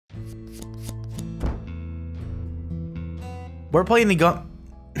We're playing the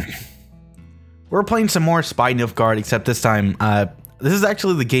we're playing some more Spy Nilfgaard, except this time, this is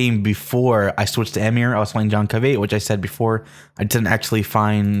actually the game before I switched to Emir. I was playing John Calveit, which I said before. I didn't actually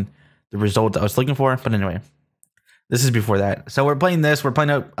find the result I was looking for, but anyway. This is before that. So we're playing this. We're playing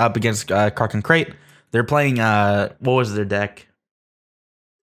up against Kark and Crate. They're playing, what was their deck?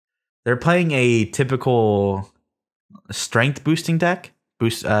 They're playing a typical strength boosting deck.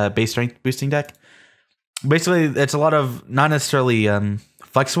 Base strength boosting deck. Basically, it's a lot of, not necessarily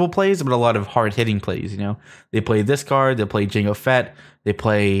flexible plays, but a lot of hard-hitting plays, you know? They play this card, they play Jango Fett, they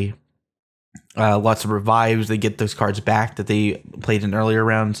play lots of revives, they get those cards back that they played in earlier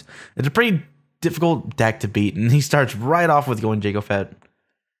rounds. It's a pretty difficult deck to beat, and he starts right off with going Jango Fett.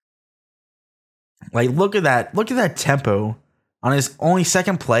 Like, look at that tempo. On his only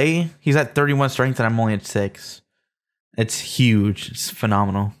second play, he's at 31 strength, and I'm only at 6. It's huge. It's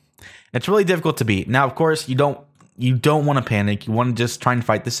phenomenal. It's really difficult to beat. Now, of course, you don't want to panic. You want to just try and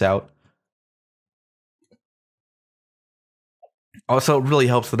fight this out. Also, it really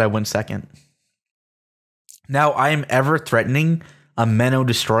helps that I went second. Now, I am ever threatening a Menno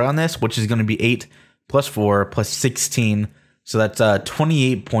Destroy on this, which is going to be 8 plus 4 plus 16. So that's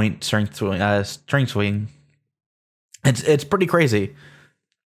 28 point strength swing. It's pretty crazy.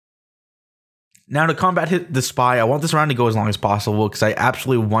 Now, to combat the Spy, I want this round to go as long as possible because I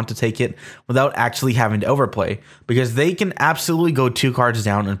absolutely want to take it without actually having to overplay. Because they can absolutely go 2 cards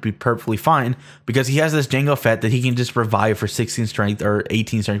down and be perfectly fine because he has this Jango Fett that he can just revive for 16 strength or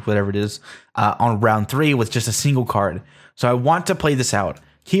 18 strength, whatever it is, on round 3 with just a single card. So I want to play this out.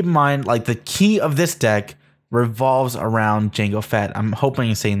 Keep in mind, like, the key of this deck revolves around Jango Fett. I'm hoping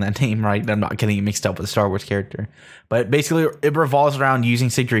I'm saying that name right. I'm not getting it mixed up with a Star Wars character. But basically, it revolves around using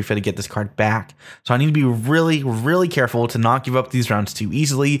Sigdrifa to get this card back. So I need to be really, really careful to not give up these rounds too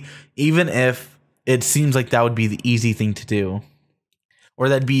easily, even if it seems like that would be the easy thing to do. Or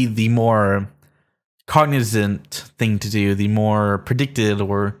that'd be the more cognizant thing to do, the more predicted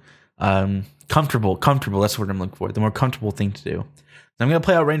or comfortable, that's what I'm looking for, the more comfortable thing to do. I'm going to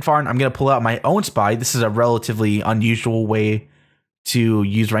play out Rainfarn. I'm going to pull out my own Spy. This is a relatively unusual way to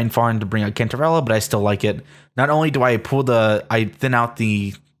use Rainfarn to bring out Cantarella, but I still like it. Not only do I thin out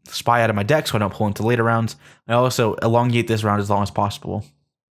the Spy out of my deck so I don't pull into later rounds, I also elongate this round as long as possible.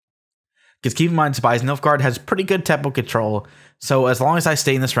 Because keep in mind, Spy's Nilfgaard has pretty good tempo control, so as long as I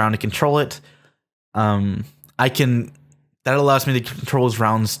stay in this round and control it, that allows me to control his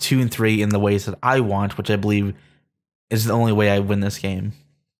rounds 2 and 3 in the ways that I want, which I believe is the only way I win this game.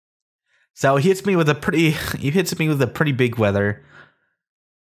 So he hits me with a pretty big weather.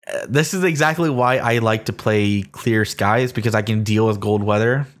 This is exactly why I like to play Clear Skies, because I can deal with gold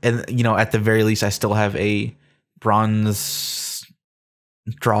weather, and you know, at the very least, I still have a bronze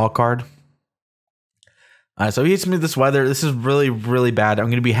draw card. So he hits me with this weather. This is really, really bad. I'm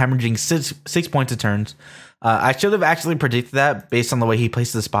going to be hemorrhaging 6 points of turns. I should have actually predicted that based on the way he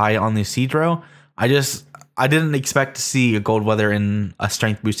placed the Spy on the Siege row. I didn't expect to see a gold weather in a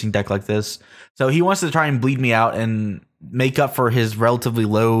strength boosting deck like this. So he wants to try and bleed me out and make up for his relatively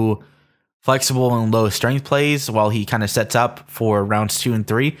low flexible and low strength plays while he kind of sets up for rounds 2 and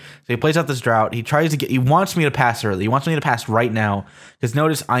 3. So he plays out this drought. He wants me to pass early. He wants me to pass right now. Because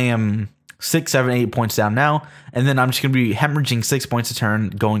notice I am 6, 7, 8 points down now. And then I'm just going to be hemorrhaging 6 points a turn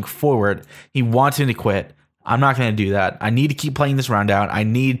going forward. He wants me to quit. I'm not going to do that. I need to keep playing this round out. I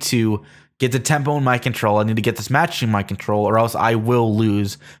need to get the tempo in my control. I need to get this match in my control, or else I will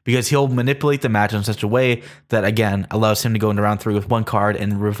lose, because he'll manipulate the match in such a way that, again, allows him to go into round 3 with 1 card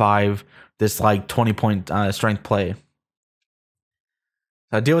and revive this like 20-point strength play.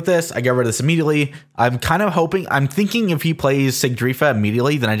 So I deal with this. I get rid of this immediately. I'm thinking if he plays Sigdrifa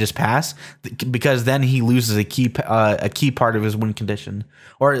immediately, then I just pass, because then he loses a key part of his win condition.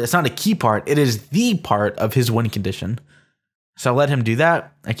 Or it's not a key part, it is the part of his win condition. So I let him do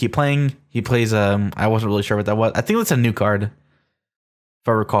that. I keep playing. He plays, I wasn't really sure what that was. I think that's a new card, if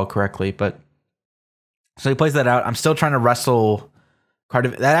I recall correctly. But so he plays that out. I'm still trying to wrestle card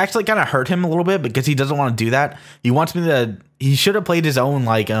of that. Actually kind of hurt him a little bit because he doesn't want to do that. He wants me to. He should have played his own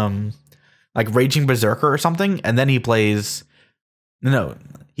like Raging Berserker or something, and then he plays. No,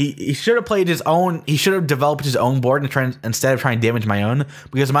 he should have played his own. He should have developed his own board instead of trying to damage my own,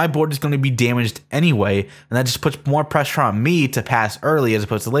 because my board is going to be damaged anyway, and that just puts more pressure on me to pass early as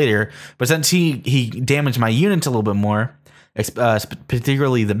opposed to later. But since he damaged my units a little bit more,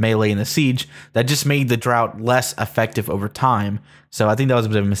 particularly the melee and the siege, that just made the drought less effective over time. So I think that was a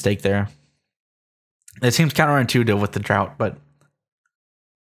bit of a mistake there. It seems counterintuitive with the drought, but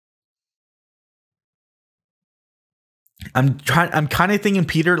I'm kind of thinking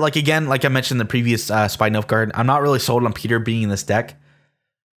Peter, like again, like I mentioned in the previous Spy Nilfgaard, I'm not really sold on Peter being in this deck.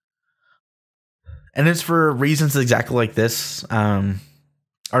 And it's for reasons exactly like this.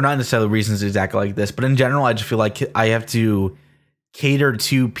 Or not necessarily reasons exactly like this, but in general, I just feel like I have to cater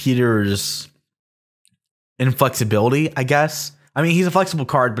to Peter's inflexibility, I guess. I mean, he's a flexible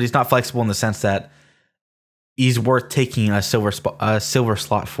card, but he's not flexible in the sense that he's worth taking a silver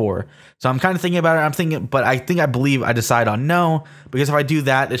slot for. So I'm kind of thinking about it. I'm thinking, but I believe I decide on no, because if I do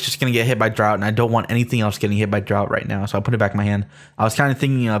that, it's just going to get hit by drought, and I don't want anything else getting hit by drought right now. So I put it back in my hand. I was kind of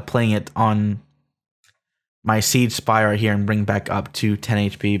thinking of playing it on my Siege Spy right here and bring back up to 10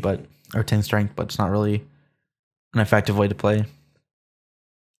 HP, or 10 strength, but it's not really an effective way to play.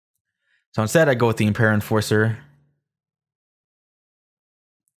 So instead, I go with the Imperial Enforcer.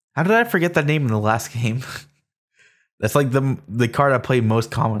 How did I forget that name in the last game? That's like the card I play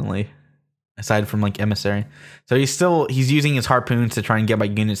most commonly, aside from like Emissary. So he's using his harpoons to try and get my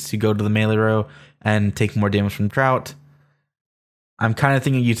units to go to the melee row and take more damage from drought. I'm kind of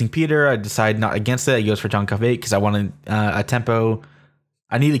thinking using Peter. I decide not against it. He goes for John Calveit because I want a tempo.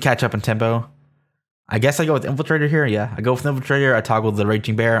 I need to catch up in tempo. I guess I go with Infiltrator here. Yeah, I go with Infiltrator. I toggle the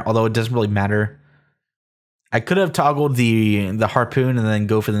Raging Bear, although it doesn't really matter. I could have toggled the Harpoon and then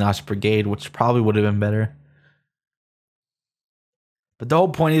go for the Nazi Brigade, which probably would have been better. But the whole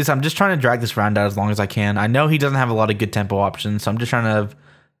point is I'm just trying to drag this round out as long as I can. I know he doesn't have a lot of good tempo options, so I'm just trying to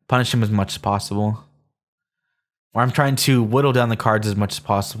punish him as much as possible. Or I'm trying to whittle down the cards as much as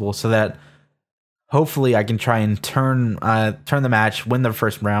possible so that hopefully I can try and turn the match, win the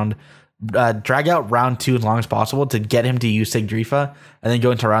first round, drag out round 2 as long as possible to get him to use Sigdrifa, and then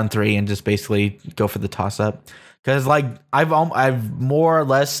go into round 3 and just basically go for the toss up. Because like I've more or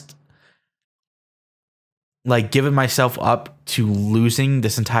less like given myself up to losing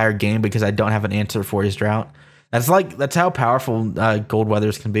this entire game because I don't have an answer for his drought. That's how powerful Gold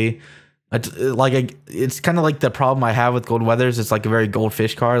Weathers can be. It's kind of like the problem I have with Gold Weathers. It's like a very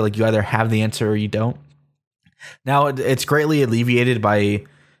goldfish card. Like you either have the answer or you don't. Now it's greatly alleviated by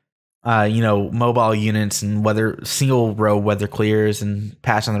mobile units and single row weather clears and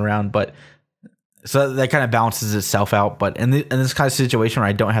passing around, but so that kind of balances itself out. But in this kind of situation where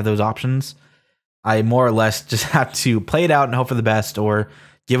I don't have those options, I more or less just have to play it out and hope for the best, or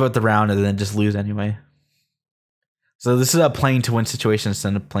give up the round and then just lose anyway. So this is a playing to win situation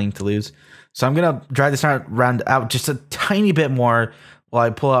instead of playing to lose. So I'm gonna drag this round out just a tiny bit more while I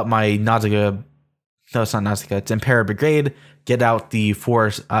pull out my Nausicaa. No, it's not Nausicaa. It's Impera Brigade. Get out the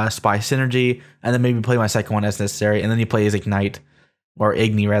 4 Spy Synergy, and then maybe play my second one as necessary. And then you play his Ignite, or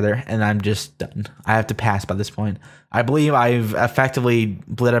Igni rather, and I'm just done. I have to pass by this point. I believe I've effectively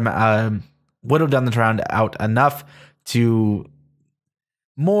whittled down the round out enough to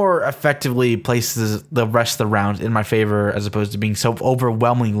more effectively places the rest of the round in my favor, as opposed to being so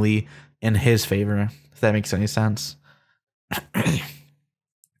overwhelmingly in his favor, if that makes any sense. I'm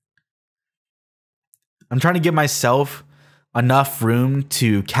trying to give myself enough room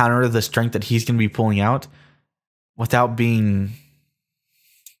to counter the strength that he's going to be pulling out without being...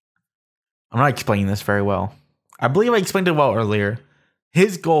 I'm not explaining this very well. I believe I explained it well earlier.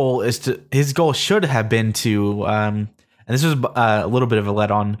 His goal should have been to... and this was a little bit of a let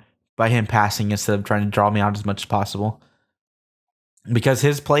on by him passing instead of trying to draw me out as much as possible. Because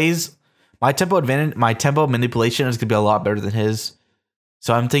his plays, my tempo manipulation is going to be a lot better than his.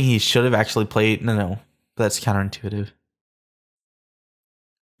 So I'm thinking he should have actually played... No, that's counterintuitive.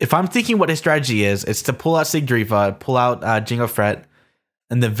 If I'm thinking what his strategy is, it's to pull out Sigdrifa, pull out Jingo Fret,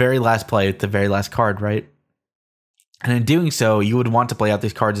 and the very last play, the very last card, right? And in doing so, you would want to play out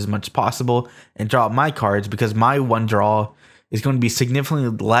these cards as much as possible and draw out my cards, because my one draw is going to be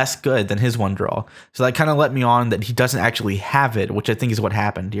significantly less good than his one draw. So that kind of let me on that he doesn't actually have it, which I think is what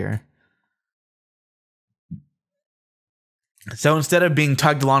happened here. So instead of being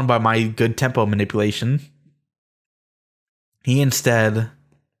tugged along by my good tempo manipulation, he instead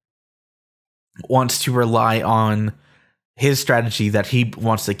wants to rely on his strategy that he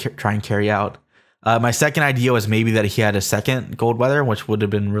wants to try and carry out. My second idea was maybe that he had a second Gold Weather, which would have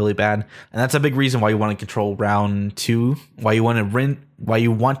been really bad, and that's a big reason why you want to control round 2. Why you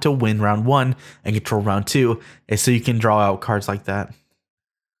want to win round 1 and control round 2 is so you can draw out cards like that.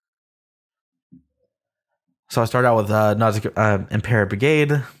 So I start out with Impera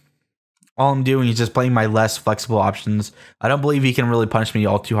Brigade. All I'm doing is just playing my less flexible options. I don't believe he can really punish me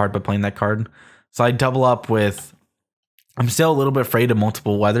all too hard by playing that card. So I double up with... I'm still a little bit afraid of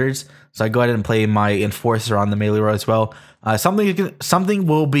multiple weathers, so I go ahead and play my Enforcer on the melee row as well. Something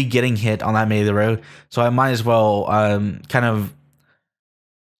will be getting hit on that melee row, so I might as well kind of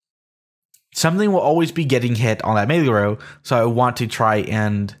something will always be getting hit on that melee row, so I want to try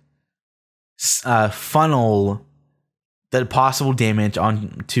and funnel the possible damage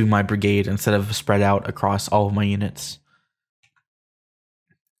onto my brigade instead of spread out across all of my units.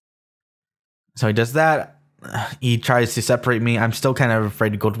 So he does that. He tries to separate me. I'm still kind of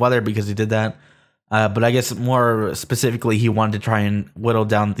afraid of cold weather because he did that. But I guess more specifically, he wanted to try and whittle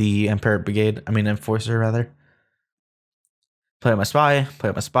down the Enforcer rather. Play out my spy, play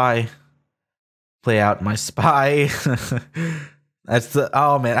out my spy, play out my spy.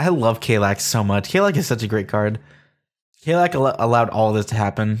 Oh man, I love Kalak so much. Kalak is such a great card. Kalak allowed all this to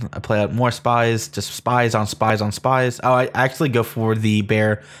happen. I play out more spies, just spies on spies on spies. Oh, I actually go for the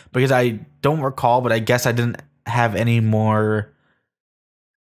bear because I don't recall, but I guess I didn't have any more.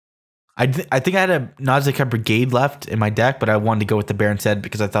 I think I had a Nausicaa brigade left in my deck, but I wanted to go with the bear instead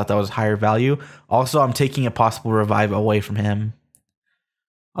because I thought that was higher value. Also, I'm taking a possible revive away from him,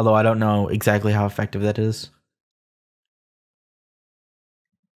 although I don't know exactly how effective that is.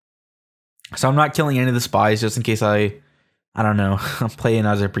 So I'm not killing any of the spies just in case I don't know, play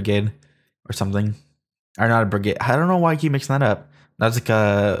another brigade or something. Or not a brigade. I don't know why I keep mixing that up. That's like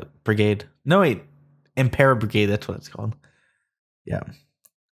a brigade. No, wait. Impera Brigade, that's what it's called. Yeah.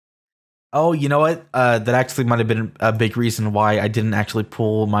 Oh, you know what? That actually might have been a big reason why I didn't actually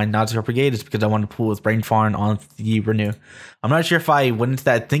pull my Nausicaa Brigade is because I wanted to pull with Brain Farm on the Renew. I'm not sure if I went into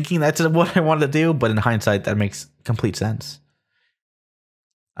that thinking that's what I wanted to do, but in hindsight, that makes complete sense.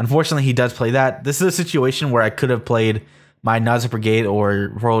 Unfortunately, he does play that. This is a situation where I could have played my Nausicaa Brigade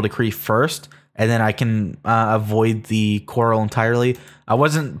or Royal Decree first, and then I can avoid the Coral entirely. I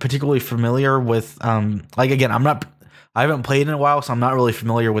wasn't particularly familiar with, again, I haven't played in a while, so I'm not really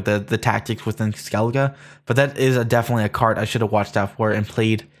familiar with the tactics within Skellige, but that is definitely a card I should have watched out for and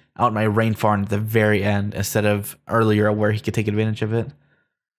played out my Rain Farm at the very end instead of earlier where he could take advantage of it.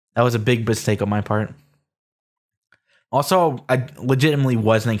 That was a big mistake on my part. Also, I legitimately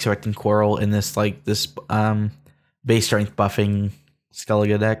wasn't expecting Coral in this base strength buffing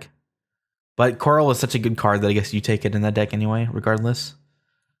Skellige deck. But Coral is such a good card that I guess you take it in that deck anyway, regardless.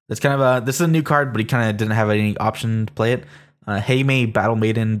 That's kind of this is a new card, but he kind of didn't have any option to play it. Heimei, Battle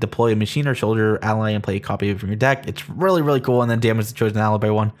Maiden, deploy a machine or soldier ally and play a copy of it from your deck. It's really, really cool, and then damage the chosen ally by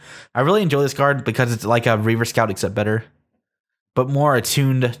 1. I really enjoy this card because it's like a Reaver Scout except better, but more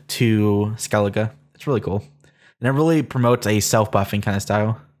attuned to Skellige. It's really cool. And it really promotes a self-buffing kind of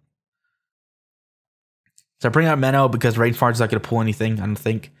style. So I bring out Menno because Rain Farm's not going to pull anything, I don't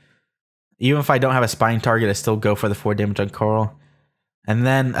think. Even if I don't have a spine target, I still go for the 4 damage on Coral. And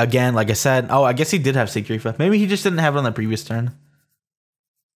then, again, like I said, oh, I guess he did have Sigrifa. Maybe he just didn't have it on the previous turn.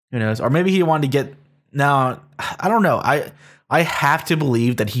 Who knows? Or maybe he wanted to get... No, I don't know. I have to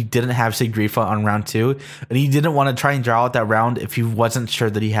believe that he didn't have Sigrifa on round 2, and he didn't want to try and draw out that round if he wasn't sure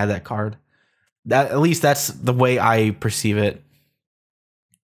that he had that card. At least that's the way I perceive it.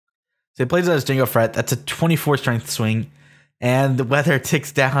 So he plays it as Django Fret. That's a 24 strength swing. And the weather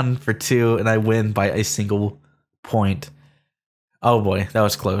ticks down for 2, and I win by a single point. Oh boy, that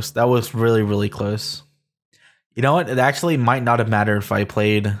was close. That was really, really close. You know what? It actually might not have mattered if I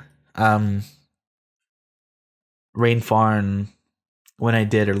played Rain Farm when I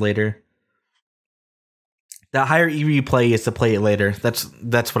did or later. The higher EV play is to play it later. That's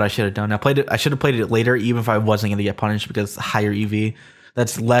what I should have done. I should have played it later, even if I wasn't going to get punished because higher EV.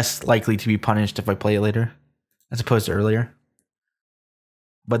 That's less likely to be punished if I play it later, as opposed to earlier.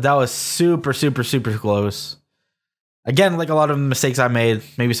 But that was super, super, super close. Again, like a lot of mistakes I made,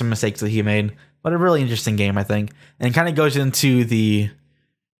 maybe some mistakes that he made, but a really interesting game, I think. And it kind of goes into the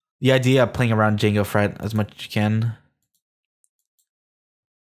idea of playing around Django Fret as much as you can.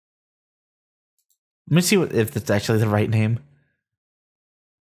 Let me see if that's actually the right name.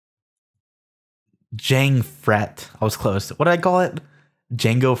 Jang Fret. I was close. What did I call it?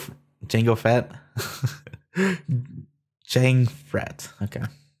 Django Fret? Jang Fret. Okay.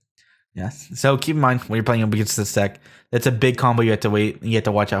 Yes. So keep in mind when you're playing against this deck, it's a big combo you have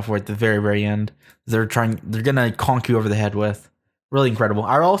to watch out for at the very, very end. They're gonna conk you over the head with. Really incredible.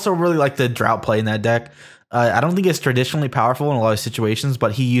 I also really like the drought play in that deck. I don't think it's traditionally powerful in a lot of situations,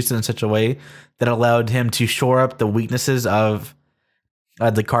 but he used it in such a way that allowed him to shore up the weaknesses of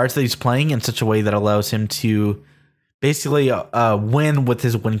the cards that he's playing in such a way that allows him to basically win with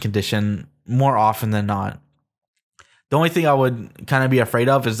his win condition more often than not. The only thing I would kind of be afraid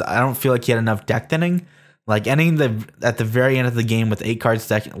of is I don't feel like he had enough deck thinning. Like ending at the very end of the game with 8 cards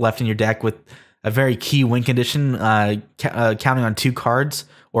left in your deck with a very key win condition, counting on 2 cards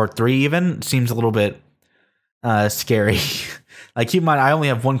or 3 even, seems a little bit scary. Like keep in mind, I only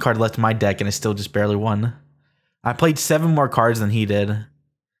have 1 card left in my deck and I still just barely won. I played 7 more cards than he did.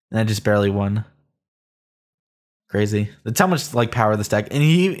 and I just barely won. Crazy. That's how much like power this deck. And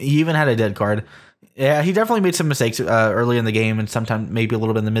he even had a dead card. Yeah, he definitely made some mistakes early in the game and sometimes maybe a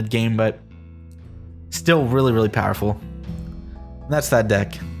little bit in the mid game, but still really, really powerful. And that's that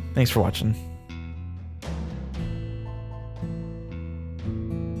deck. Thanks for watching.